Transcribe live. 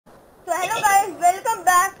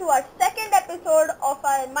our second episode of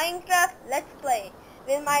our Minecraft Let's Play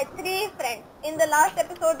with my 3 friends. In the last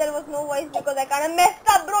episode there was no voice because I kind of messed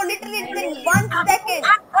up, bro. Literally it's been 1 second.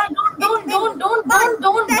 Don't.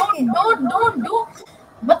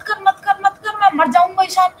 मत कर मैं मर जाऊंगा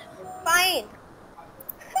Ishan. Fine.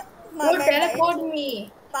 Don't teleport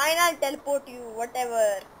me. Fine, I'll teleport you, whatever.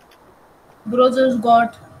 Bro just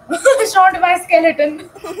got shot by a skeleton.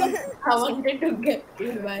 I wanted to get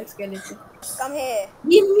killed by a skeleton. Come here.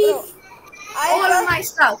 Give me Bro, all my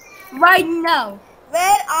stuff right now.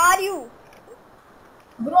 Where are you?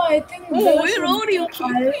 Bro, I think. Oh, where are you?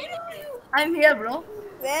 I'm here, bro.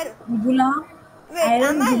 Where? Gulam. Wait,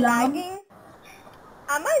 am I lagging?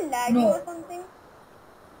 Am I lagging or something?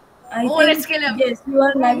 Let's kill him. Yes, you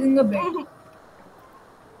are lagging a bit.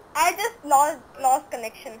 I just lost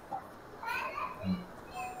connection.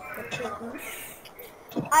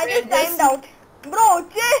 I just timed out. Bro,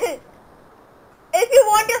 chill! If you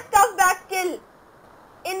want your stuff back, chill.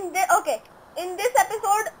 In this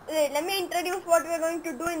episode, wait, let me introduce what we're going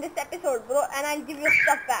to do in this episode, bro, and I'll give your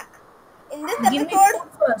stuff back. In this Give me episode,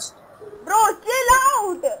 food first. bro, chill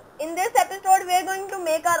out! In this episode, we're going to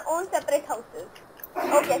make our own separate houses.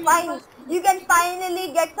 Okay, fine. You can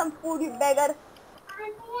finally get some food, you beggar.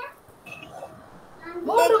 Take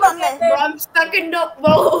some mess. Bro, I'm stuck in the.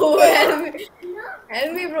 Whoa,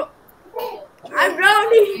 help me, bro. I'm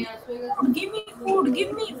drowning. Give me food.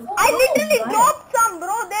 I literally dropped some,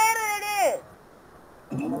 bro. There it is.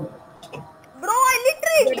 Bro, I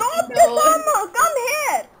literally dropped some. Come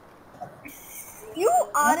here. You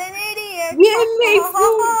are an idiot. Give me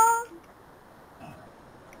food.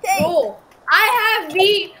 Take. Bro, I have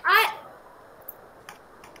meat.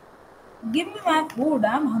 Give me my food.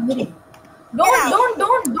 I'm hungry.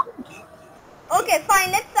 Don't. Okay,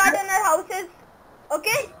 fine. Let's start on our houses.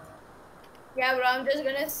 Okay? Yeah, bro, I'm just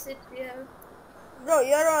gonna sit here. Bro,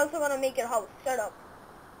 you're also gonna make your house. Shut up.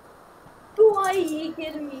 Why he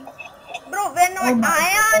kill me? Bro, we're not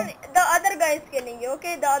Ian. The other guy is killing you.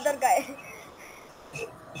 Okay, the other guy.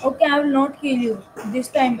 Okay, I will not kill you this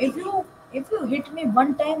time. If you hit me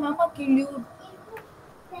one time, I'ma kill you.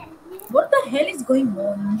 What the hell is going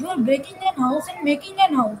on? You are breaking an house and making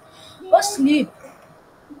an house. First sleep.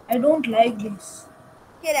 I don't like this.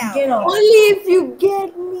 Get out. Get out. Only if you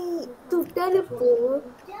get me to teleport.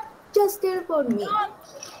 Just teleport me.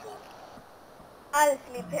 I'll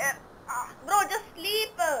sleep here. Bro, just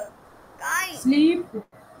sleep. Guys, Sleep.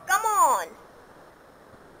 come on.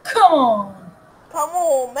 Come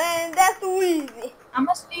on, man. That's too easy.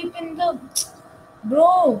 I'ma sleep in the.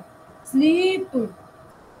 Bro, sleep.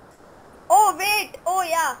 Oh, wait. Oh,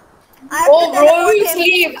 yeah. Oh, bro, you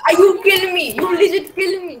sleep. You kill me. You legit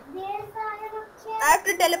kill me. I have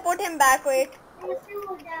to teleport him back. Wait.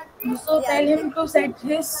 So tell him to set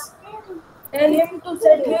his.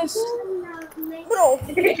 Bro,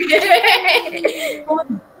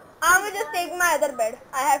 phone. I will just take my other bed.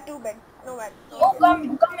 I have 2 beds. No matter. Oh, come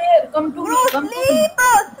here. Come to Bro, me. Come sleep. to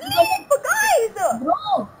me. Sleep, guys.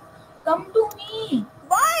 Bro, come to me.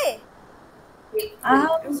 Why? I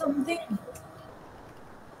have something.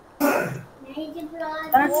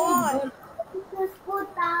 That's What? good.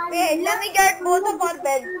 Wait, let me get both of our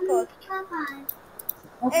beds first.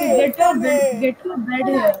 Okay, Hey, get your come bed. here. Get your bed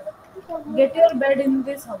here. Get your bed in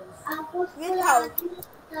this house. Which house?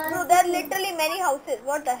 Bro, there are literally many houses.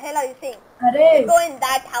 What the hell are you saying? Arey, Go in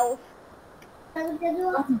that house.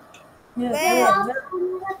 come. Here,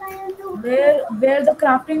 Where? where the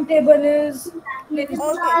crafting table is. Please.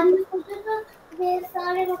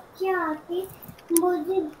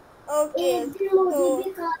 Okay. So,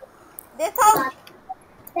 this house.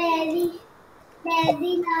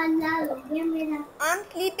 I'm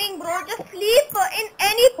sleeping, bro. Just sleep in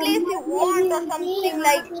any place you want or something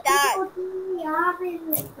like that.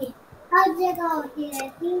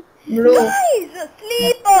 Bro. Guys,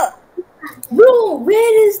 sleep. Bro,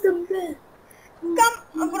 where is the bed? Come,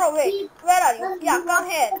 bro, wait. Where are you? Yeah, come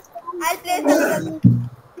here. I'll place the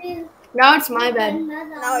Now it's my bed.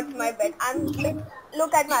 Now it's my bed.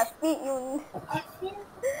 Look at my feet, you.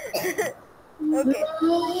 Okay.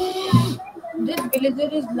 This villager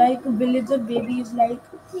is like a villager baby is like.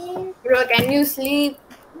 Bro, can you sleep?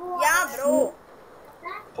 Yeah, bro.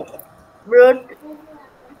 Bro,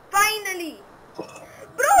 Finally.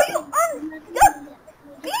 Bro, just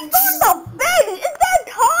sleep on the bed. Is that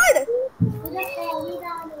hard?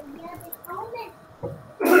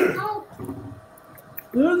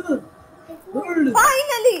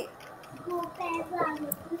 Finally.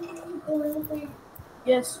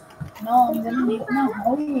 Yes. Now I'm gonna make my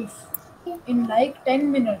house in like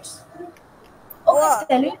 10 minutes. Okay,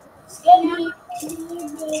 What? Skelly.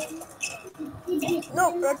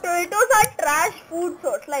 No, potatoes are trash food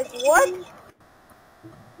source. Like what?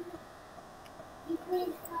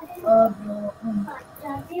 Bro.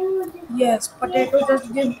 Yes, potato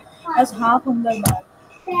just give us half hunger back.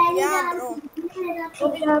 Yeah, bro. So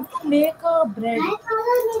we have to make a bread.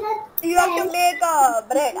 You have to make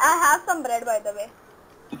bread. I have some bread, by the way.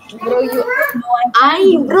 Bro, you. No, I can't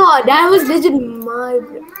do Bro, that was legit my.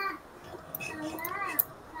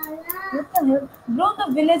 What the hell? Bro, the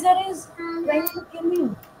villager is trying to kill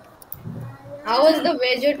you. How was the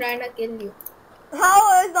villager trying to kill you? How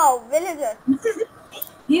is the villager?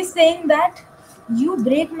 He's saying that you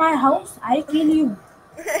break my house, I kill you.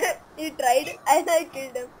 He tried and I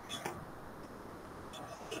killed him.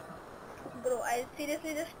 Bro, I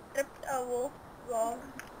seriously just tripped a wrong.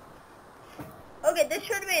 Okay, this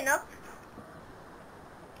should be enough.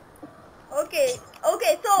 Okay,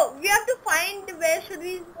 so we have to find where should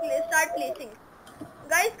we start placing.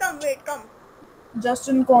 Guys, come, wait, come. Just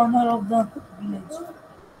in corner of the village.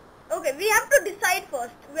 Okay, we have to decide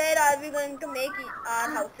first where are we going to make our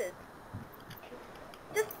houses.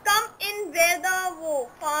 Just come in where the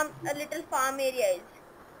a little farm area is.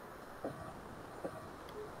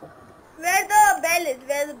 Where the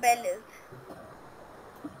bell is.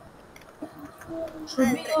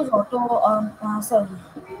 Should we use auto sorry.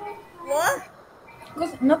 What?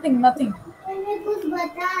 Because nothing. Were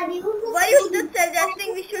you just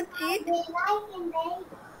suggesting we should cheat?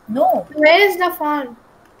 No. Where is the farm?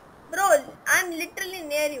 Bro, I'm literally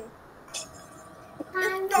near you.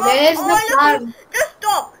 Just stop, Where's the all of you. farm? Just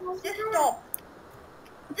stop. Just stop.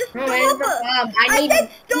 Just No, where's the stop. farm? I I need said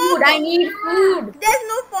food. stop. I need food. There's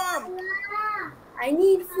no farm. I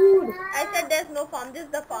need food. I said there's no farm. This is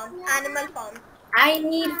the farm. Animal farm. I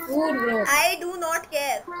need food, bro. I do not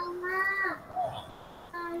care.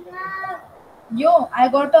 Yo, I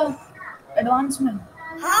got a advancement.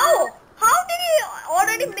 How? How did he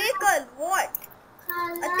already make a what?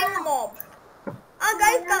 A thing mob.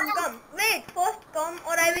 Guys, come. Wait, first come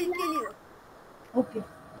or I will kill you. Okay.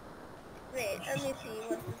 Wait, let me see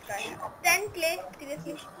what this guy has. 10 clay,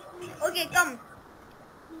 seriously. Okay, come.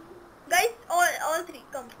 Guys, all three,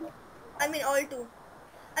 come. I mean all two.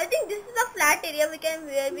 I think this is a flat area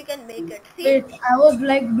where we can make it. See? Wait, I was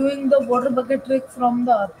like doing the water bucket trick from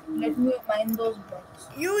the earth. Let me mine those blocks.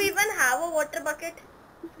 You even have a water bucket?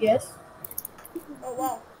 Yes. Oh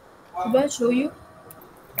wow. Should I show you?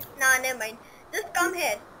 Nah, never mind. Just come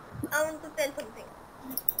here. I want to tell something.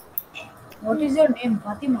 What is your name,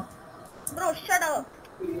 Fatima? Bro, shut up.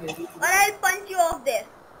 Or I'll punch you off there.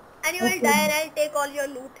 And you will Okay. die and I'll take all your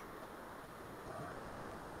loot.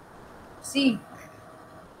 See.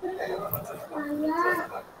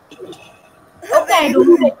 Okay, do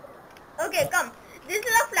it. Okay, come. This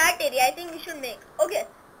is a flat area. I think we should make. Okay.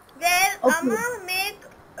 Where Okay. I'm gonna make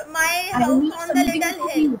my I house need on the something little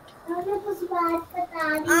to hill. eat. I'm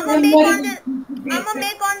gonna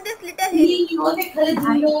make on this little hill.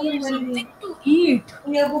 I need something to eat.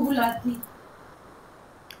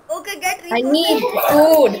 Okay, get I resources. need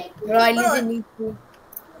food. Bro, I legit need food.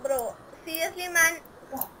 Bro, seriously, man.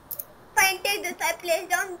 Fine, take this. I placed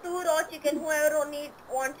down 2 raw chicken. Whoever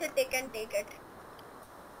wants it, they can take it.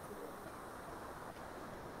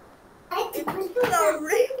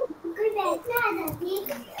 Sorry.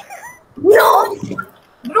 No!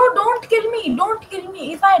 Bro, don't kill me. Don't kill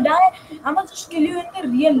me. If I die, I'ma just kill you in the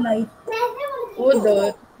real life. What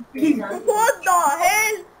the? What the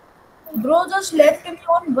hell? Bro just left me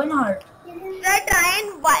on 1 heart. Should I try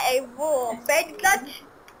and bed clutch?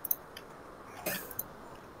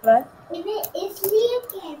 Right?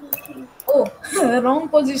 Oh, wrong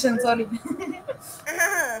position. Sorry.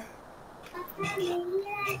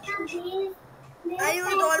 I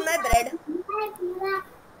used all my bread.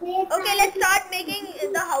 Okay, let's start making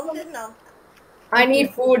the houses now. I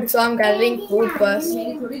need food, so I'm gathering food first.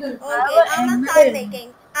 Okay, I'm gonna start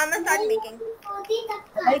making. I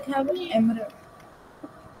like having emerald.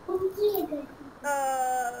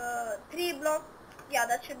 3 blocks. Yeah,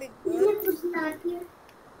 that should be good.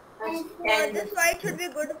 This white should be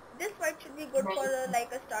good. This white should be good for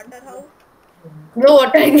like a starter house. Bro,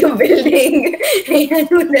 what are you building?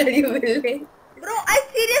 What are you building? Bro, I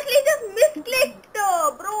seriously just misclicked,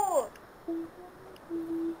 bro.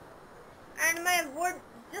 And my wood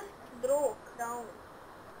just broke down.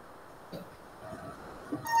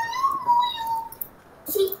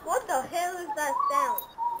 What the hell is that sound?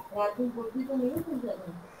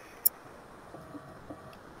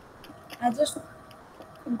 I just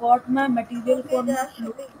got my material Okay, for my that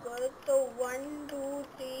should be good. So 1, 2,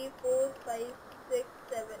 3, 4, 5, 6,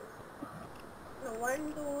 7. No,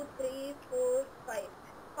 1, 2, 3, 4, 5.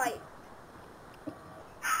 5.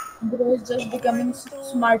 Bro is just becoming 1, 2,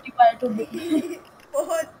 smarty pie to be. 3,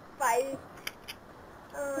 4, 5.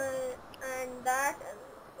 And that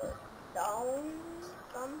and down.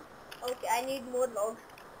 Come. Okay, I need more logs.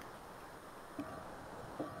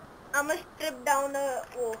 I must strip down a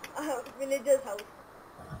villager's house.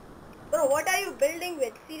 Bro, what are you building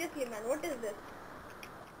with? Seriously, man, what is this?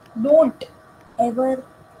 Don't ever,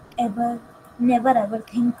 ever, never ever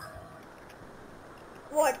think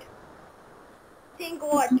What? Think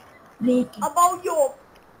what? breaking. About your...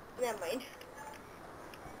 Never mind.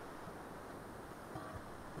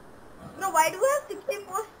 Bro, why do I have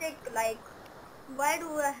 64 stick? Like, why do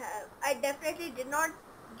I have? I definitely did not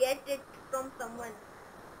get it from someone.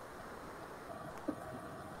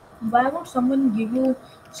 Why would someone give you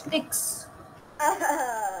sticks?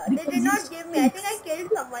 They Because did you not give me. I think I stinks.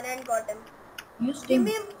 killed someone and got him. You Give stink.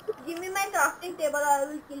 me my crafting table or I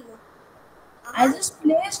will kill you. I just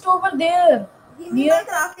placed over there. Give me Near. my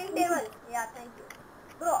crafting table. Yeah, thank you.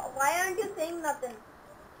 Bro, why aren't you saying nothing?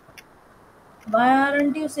 Why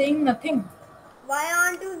aren't you saying nothing? Why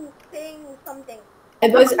aren't you saying something?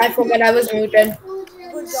 I forgot I was muted.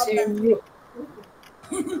 Good job done.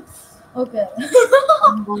 So, Okay.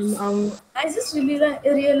 I just really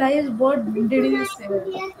realized what did you say?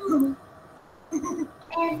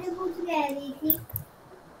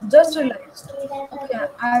 Just realized. Okay,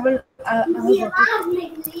 I will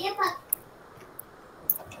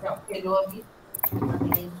got it.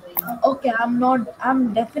 Okay,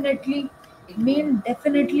 I'm definitely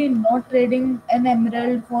not trading an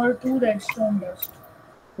emerald for 2 redstone dust.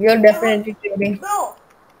 you're definitely trading. Bro,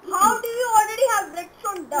 how do you already have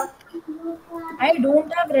redstone dust? I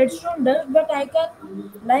don't have redstone dust, but I can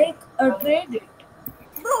trade it.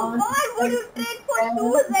 Bro, why would you trade for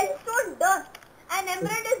 2 redstone dust? And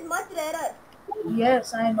emerald is much rarer.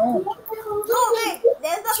 Yes, I know. Bro, wait,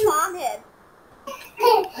 there's a farm here.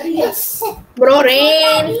 Bro,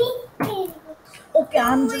 rain. Okay,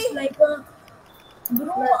 I'm just like a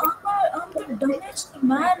bro. I'm the dumbest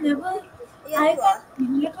man ever. Yes, I you are.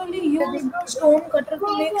 can literally use the stone cutter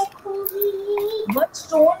to make one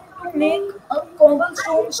stone to make a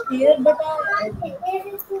cobblestone stair, but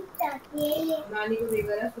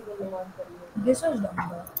this is dumb.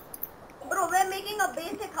 Bro. Bro, we're making a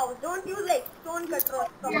basic house. Don't use like stone cutter or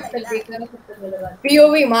stuff like that.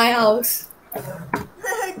 POV, my house.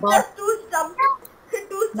 Just 2 stumps. 2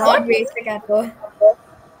 stumps. Not basic at all.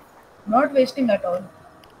 Not wasting at all.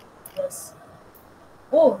 Yes.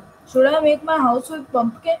 Oh, should I make my house with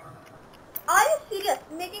pumpkin? Are you serious?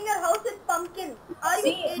 Making your house with pumpkin? Are you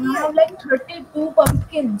See, I idiot? have like 32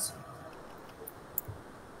 pumpkins.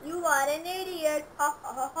 You are an idiot. Ha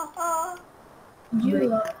ha ha ha ha.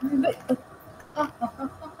 You are.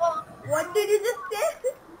 What did you just say?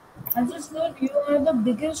 I just said you are the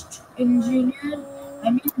biggest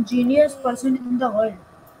genius person in the world.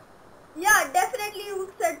 Yeah, definitely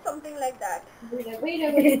you said something like that.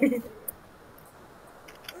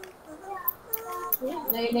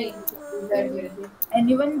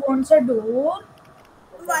 Anyone wants a door?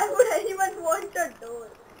 Why would anyone want a door?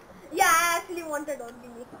 Yeah, I actually want a door.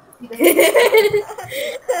 Give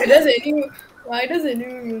me. Why does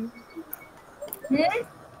anyone? Hmm?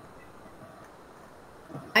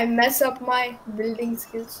 I mess up my building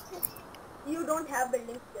skills. You don't have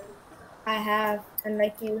building skills. I have,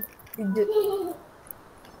 unlike you. You do.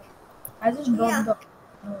 I just dropped Yeah. the.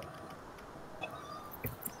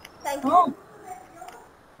 Thank you. Oh,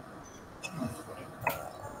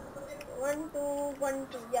 1, 2, 1,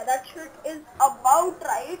 2. Yeah, that shit is about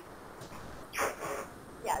right.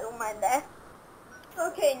 Yeah, don't mind that.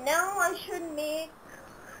 Okay, now I should make...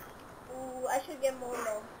 Ooh, I should get more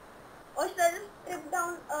logs. Or should I just strip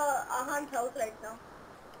down a hunt house right now?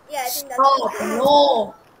 Yeah, I think that's Oh it.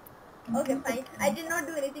 no, Okay, fine. I did not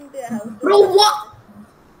do anything to your house. bro! What?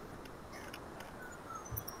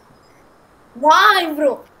 Why,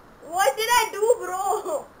 bro? What did I do,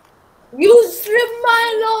 bro? You stripped my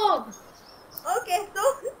log. Okay, so...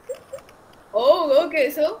 Oh, okay.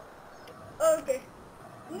 So okay.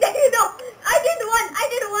 No, I did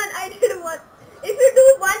one. If you do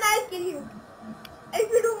one, I'll kill you. If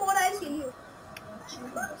you do more, I'll kill you.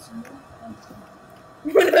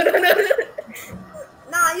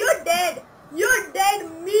 Nah, you're dead. You're dead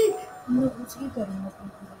meat. मैं उसी करूँगा.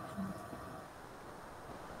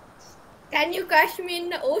 can you catch me in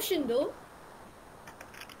the ocean, though?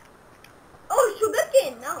 Oh,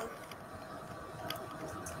 sugarcane now.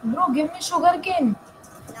 Bro, give me sugar cane.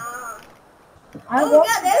 Nah. I Oh want.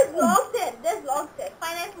 yeah, there's logs there. There's logs there.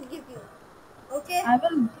 Fine, I forgive you. Okay?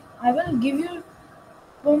 I will give you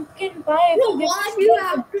pumpkin pie. Bro, if you give why me do you sugar.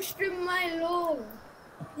 have to strip my log?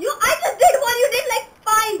 I just did one. You did like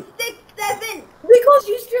 5,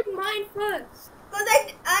 first.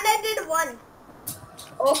 I did one.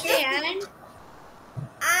 Okay, and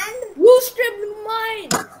And you stripped mine.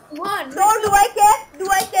 One. so do I care? Do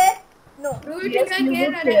I care? No. Do you Yes, think I you care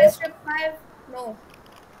would that I care. stripped 5? No.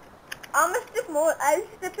 I'm gonna strip more. I'll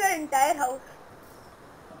strip your entire house.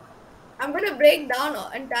 I'm gonna break down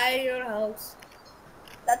entire your house.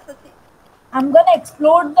 That's what she. I'm gonna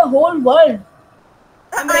explode the whole world.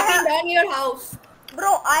 I'm I breaking have, down your house.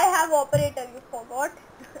 bro. I have operator. You forgot?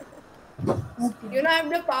 Okay. You know I have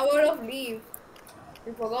the power of leave.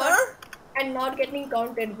 You forgot? Huh? And not getting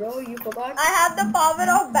counted, bro. You forgot? I have the power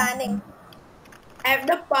of banning. I have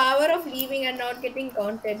the power of leaving and not getting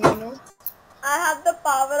counted, you know? I have the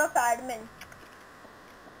power of admin.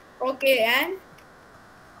 Okay, and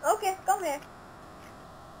Okay, come here.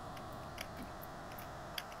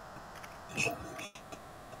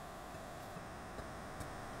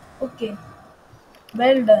 Okay.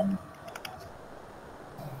 Well done.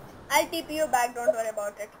 I'll TP you back. Don't worry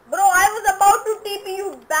about it, bro. I was about to TP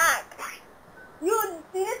you back. You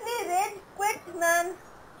seriously rage quit, man.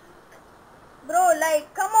 Bro,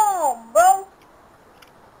 like, come on, bro.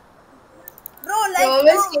 Bro, you like,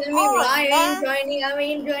 always come kill me, bro. on, man. I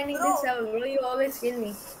ain't joining Bro, this server, bro. You always kill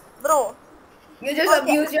me. bro. You just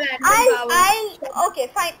Okay, abuse your admin power. okay,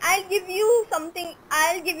 fine. I'll give you something.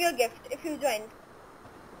 I'll give you a gift if you join.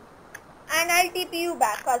 And I'll TP you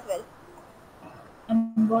back as well.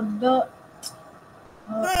 And what the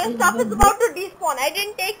Bro, your is stuff the is about to despawn. I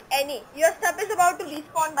didn't take any. Your stuff is about to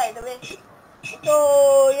despawn, by the way.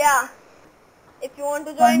 So, yeah. If you want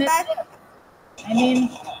to join back. I mean,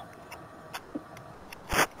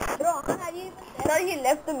 Bro, Aman, are you even there? Or he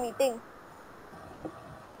left the meeting.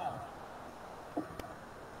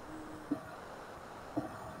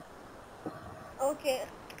 Okay.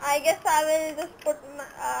 I guess I will just put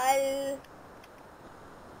my...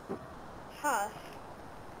 Huh.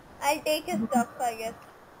 I'll take his stuff, I guess.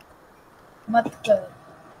 mat kar.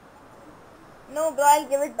 No, bro, I'll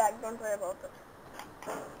give it back. Don't worry about it.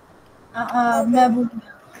 मैं Okay. भूल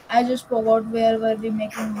गया. I just forgot where were we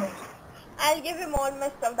making house. I'll give him all my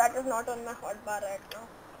stuff. That is not on my hotbar right now.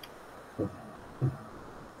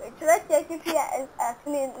 Wait, should I check if he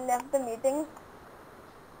actually left the meeting?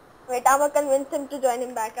 Wait, I'm gonna convince him to join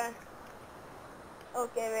him back.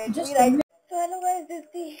 Okay, wait. Just We tell right. me. So hello guys, this is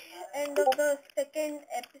the end of the second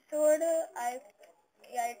episode.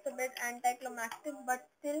 It's a bit anticlimactic, but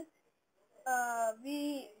still,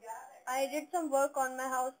 I did some work on my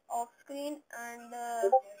house off screen, and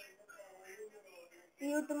see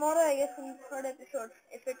you tomorrow, I guess, in the third episode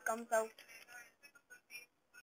if it comes out.